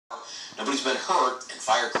Nobody's been hurt, and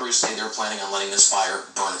fire crews say they're planning on letting this fire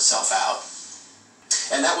burn itself out.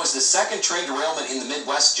 And that was the second train derailment in the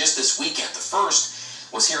Midwest just this weekend. The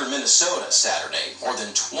first was here in Minnesota Saturday. More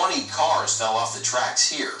than 20 cars fell off the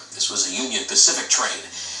tracks here. This was a Union Pacific train.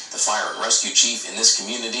 The fire and rescue chief in this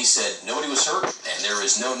community said nobody was hurt, and there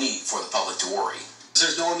is no need for the public to worry.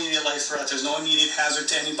 There's no immediate life threat. There's no immediate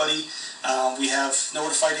hazard to anybody. We have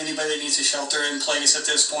notified anybody that needs a shelter in place at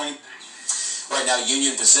this point. Right now,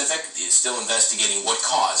 Union Pacific is still investigating what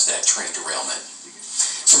caused that train derailment.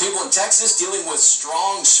 Some people in Texas dealing with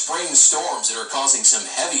strong spring storms that are causing some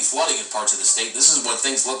heavy flooding in parts of the state. This is what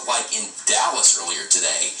things looked like in Dallas earlier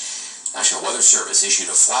today. National Weather Service issued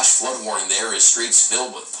a flash flood warning there as streets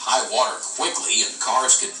filled with high water quickly and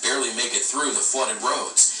cars could barely make it through the flooded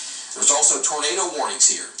roads. There's also tornado warnings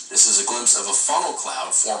here. This is a glimpse of a funnel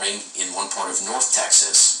cloud forming in one part of North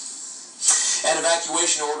Texas. And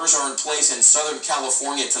evacuation orders are in place in Southern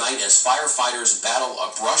California tonight as firefighters battle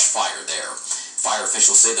a brush fire there. Fire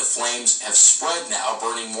officials say the flames have spread now,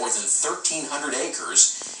 burning more than 1,300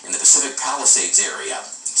 acres in the Pacific Palisades area.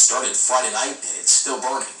 It started Friday night and it's still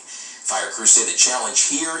burning. Fire crews say the challenge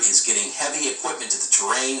here is getting heavy equipment to the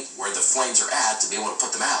terrain where the flames are at to be able to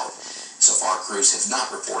put them out. So far, crews have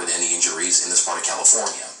not reported any injuries in this part of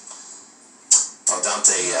California. Well,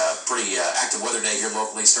 Dontae, pretty active weather day here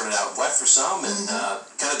locally. Started out wet for some and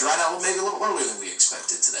kind of dried out maybe a little earlier than we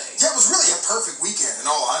expected today. Yeah, it was really a perfect weekend, in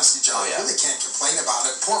all honesty, John. I really can't complain about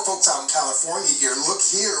it. Poor folks out in California here. Look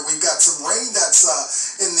here, we've got some rain that's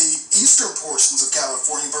in the eastern portions of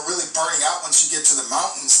California, but really burning out once you get to the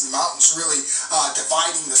mountains. The mountains really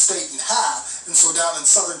dividing the state in half. And so down in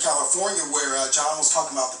Southern California, where John was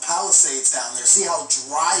talking about the Palisades down there, see how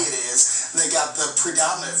dry it is. And they got the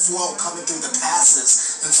predominant flow coming through the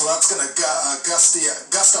passes, and so that's going to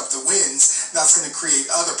gust up the winds. That's going to create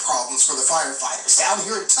other problems for the firefighters. Down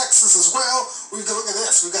here in Texas as well, look at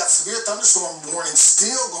this. We've got severe thunderstorm warnings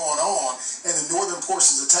still going on in the northern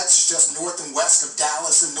portions of Texas, just north and west of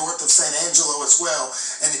Dallas and north of San Angelo as well,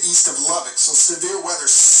 and east of Lubbock. So severe weather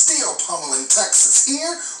still pummeling Texas.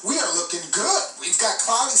 Here, we are looking good. We've got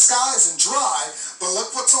cloudy skies and dry, but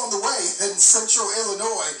look what's on the way. In central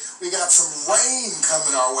Illinois, we got some rain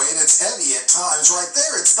coming our way, and it's heavy at times. Right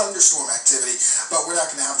there, it's thunderstorm activity, but we're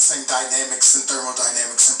not going to have the same dynamics and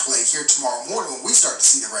thermodynamics in play here tomorrow morning when we start to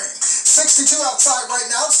see the rain. 62 outside right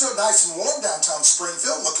now. It's still nice and warm downtown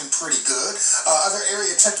Springfield, looking pretty good. Other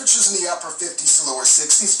area temperatures in the upper 50s to lower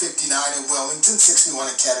 60s, 59 in Wilmington,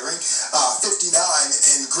 61 in Kettering, 59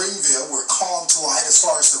 in Greenville. We're calm to light as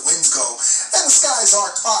far as the winds go. And the skies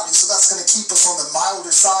are cloudy, so that's going to keep us on the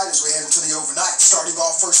milder side as we head into the overnight. Starting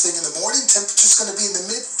off first thing in the morning, temperature's going to be in the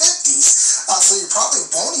mid-50s, so you probably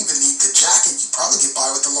won't even need the jacket. You probably get by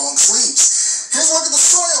with the long sleeves. Here's a look at the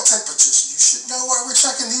soil temperatures. You should know why we're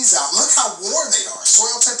checking these out. Look how warm they are.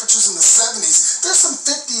 Soil temperatures in the 70s. There's some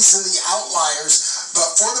 50s in the outliers,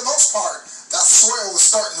 but for the most part, that soil is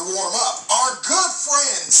starting to warm up. Our good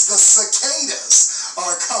friends, the cicadas,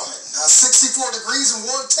 are coming. 64 degrees and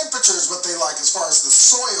warm temperatures, what they like as far as the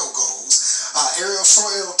soil goes. Aerial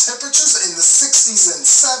soil temperatures in the 60s and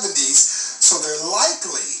 70s, so they're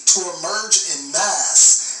likely to emerge in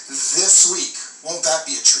mass this week. Won't that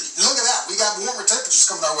be a treat? Look at that. We got warmer temperatures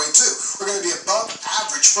coming our way, too. We're going to be above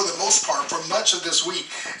average for the most part for much of this week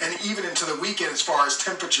and even into the weekend as far as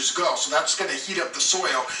temperatures go. So that's going to heat up the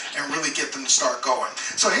soil and really get them to start going.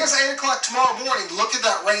 So here's 8 o'clock tomorrow morning. Look at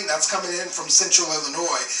that rain that's coming in from central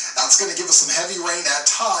Illinois. That's going to give us some heavy rain at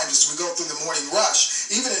times as we go through the morning rush.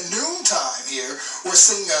 Even at noontime here, we're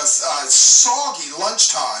seeing a soggy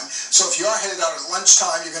lunchtime. So if you are headed out at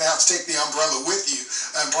lunchtime, you're going to have to take the umbrella with you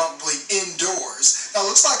and probably indoors. Now, it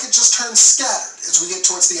looks like it just turned scattered as we get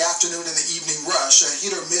towards the afternoon and the evening rush, a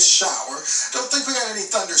hit or miss shower. Don't think we got any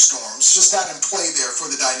thunderstorms, just that in play there for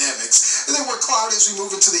the dynamics. And then we're cloudy as we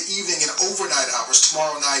move into the evening and overnight hours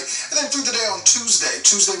tomorrow night. And then through the day on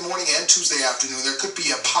Tuesday morning and Tuesday afternoon, there could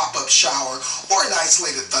be a pop-up shower or an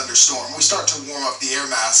isolated thunderstorm. We start to warm up the air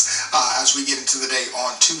mass as we get into the day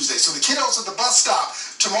on Tuesday. So the kiddos at the bus stop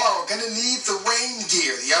tomorrow are going to need the rain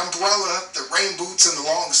gear, the umbrella, the rain boots, and the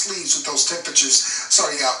long sleeves with those temperatures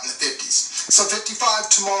starting out in the 50s. So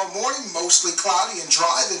 55 tomorrow morning, mostly cloudy and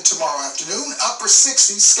dry. Then tomorrow afternoon, upper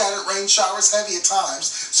 60s, scattered rain showers, heavy at times,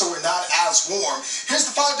 so we're not as warm. Here's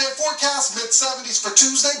the 5-day forecast, mid-70s for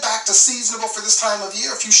Tuesday, back to seasonable for this time of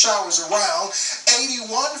year. A few showers around.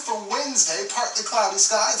 81 for Wednesday, partly cloudy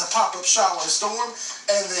skies, a pop-up shower storm,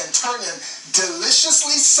 and then turning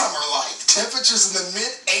deliciously summer-like. Temperatures in the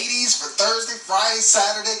mid-80s for Thursday, Friday,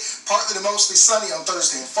 Saturday, partly to mostly sunny on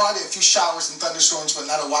Thursday and Friday. A few showers and thunderstorms, but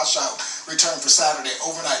not a washout return for Saturday.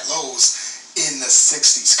 Overnight lows in the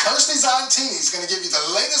 60s. Kirsty Zontini is going to give you the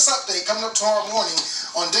latest update coming up tomorrow morning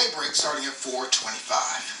on Daybreak starting at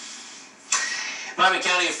 4:25. Miami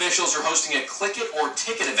County officials are hosting a Click It or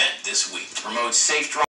Ticket event this week to promote safe driving.